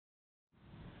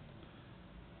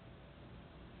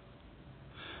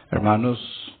Hermanos,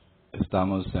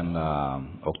 estamos en la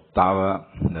octava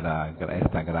de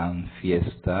esta gran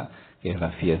fiesta, que es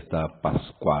la fiesta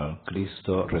pascual.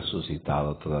 Cristo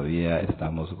resucitado. Todavía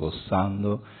estamos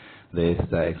gozando de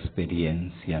esta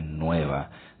experiencia nueva,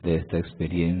 de esta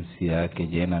experiencia que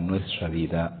llena nuestra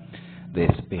vida de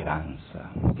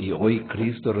esperanza. Y hoy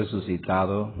Cristo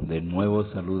resucitado de nuevo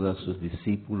saluda a sus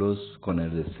discípulos con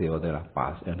el deseo de la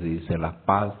paz. Él dice: la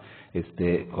paz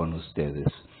esté con ustedes.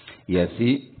 Y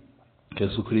así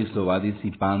Jesucristo va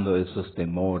disipando esos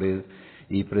temores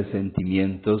y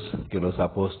presentimientos que los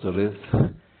apóstoles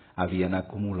habían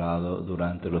acumulado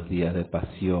durante los días de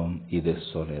pasión y de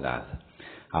soledad.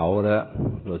 Ahora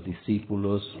los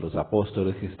discípulos, los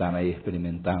apóstoles que están ahí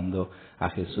experimentando a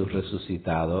Jesús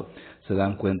resucitado, se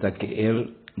dan cuenta que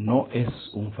Él no es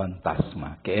un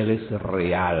fantasma, que Él es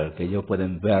real, que ellos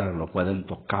pueden verlo, pueden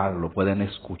tocarlo, pueden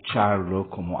escucharlo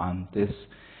como antes.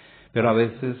 Pero a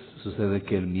veces sucede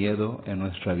que el miedo en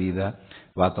nuestra vida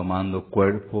va tomando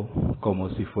cuerpo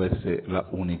como si fuese la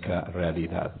única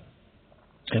realidad.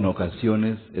 En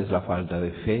ocasiones es la falta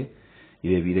de fe y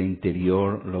de vida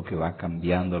interior lo que va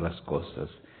cambiando las cosas.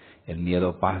 El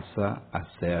miedo pasa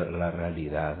a ser la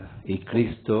realidad y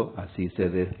Cristo así se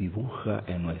desdibuja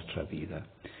en nuestra vida.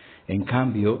 En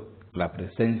cambio, la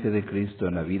presencia de Cristo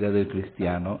en la vida del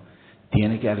cristiano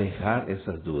tiene que alejar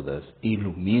esas dudas,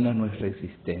 ilumina nuestra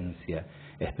existencia,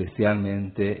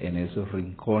 especialmente en esos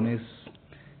rincones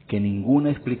que ninguna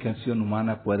explicación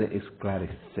humana puede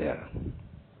esclarecer.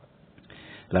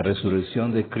 La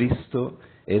resurrección de Cristo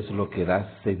es lo que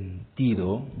da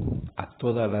sentido a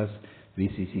todas las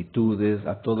vicisitudes,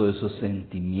 a todos esos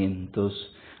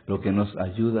sentimientos, lo que nos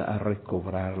ayuda a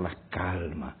recobrar la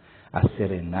calma, a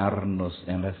serenarnos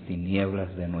en las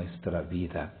tinieblas de nuestra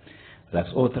vida. Las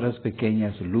otras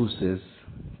pequeñas luces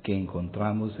que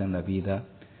encontramos en la vida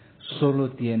solo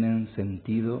tienen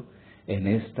sentido en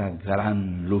esta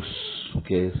gran luz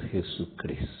que es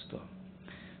Jesucristo.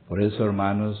 Por eso,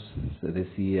 hermanos, se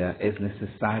decía, es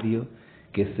necesario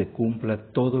que se cumpla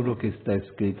todo lo que está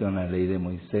escrito en la ley de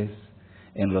Moisés,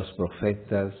 en los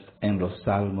profetas, en los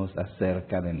salmos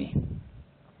acerca de mí.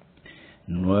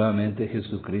 Nuevamente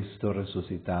Jesucristo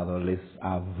resucitado les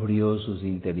abrió sus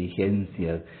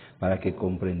inteligencias para que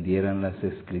comprendieran las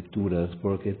Escrituras,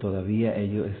 porque todavía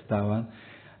ellos estaban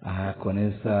con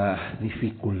esa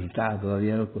dificultad,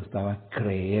 todavía les costaba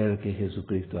creer que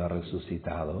Jesucristo ha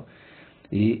resucitado.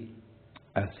 Y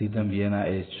así también ha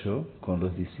hecho con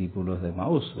los discípulos de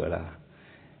Maús, ¿verdad?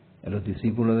 Los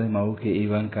discípulos de Maús que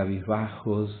iban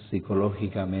cabizbajos,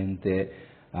 psicológicamente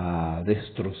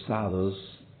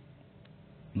destrozados,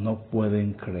 no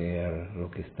pueden creer lo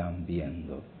que están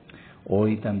viendo.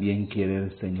 Hoy también quiere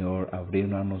el Señor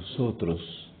abrirnos a nosotros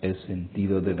el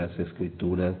sentido de las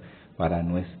Escrituras para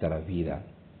nuestra vida.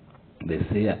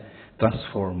 Desea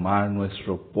transformar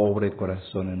nuestro pobre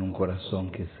corazón en un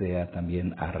corazón que sea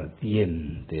también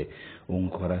ardiente, un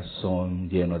corazón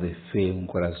lleno de fe, un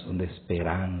corazón de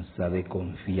esperanza, de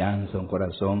confianza, un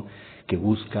corazón que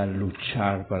busca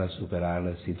luchar para superar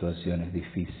las situaciones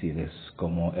difíciles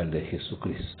como el de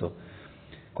Jesucristo.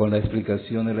 Con la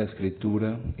explicación de la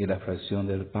Escritura y la fracción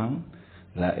del pan,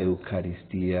 la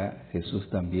Eucaristía, Jesús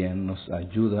también nos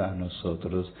ayuda a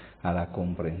nosotros a la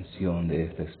comprensión de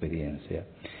esta experiencia.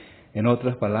 En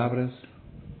otras palabras,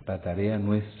 la tarea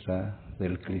nuestra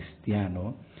del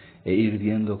cristiano es ir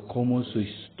viendo cómo su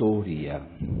historia,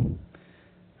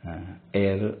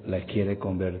 Él la quiere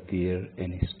convertir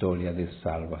en historia de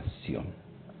salvación.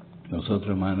 Nosotros,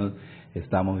 hermanos,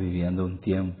 estamos viviendo un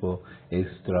tiempo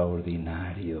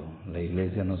extraordinario. La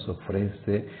Iglesia nos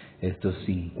ofrece estos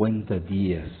 50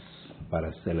 días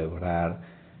para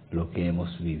celebrar lo que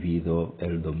hemos vivido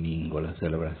el domingo, la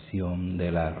celebración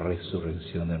de la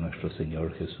resurrección de nuestro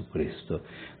Señor Jesucristo.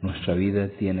 Nuestra vida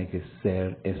tiene que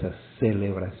ser esa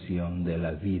celebración de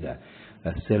la vida,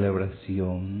 la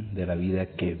celebración de la vida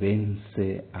que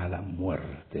vence a la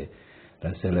muerte,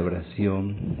 la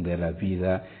celebración de la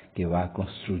vida que va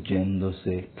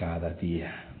construyéndose cada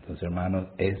día. Entonces, hermanos,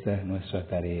 esa es nuestra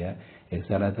tarea,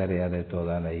 esa es la tarea de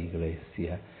toda la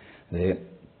Iglesia, de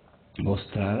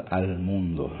mostrar al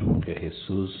mundo que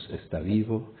Jesús está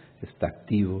vivo, está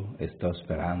activo, está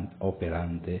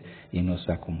operante y nos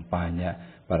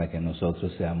acompaña para que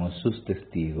nosotros seamos sus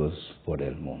testigos por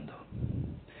el mundo.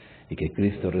 Y que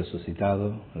Cristo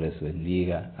resucitado les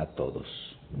bendiga a todos.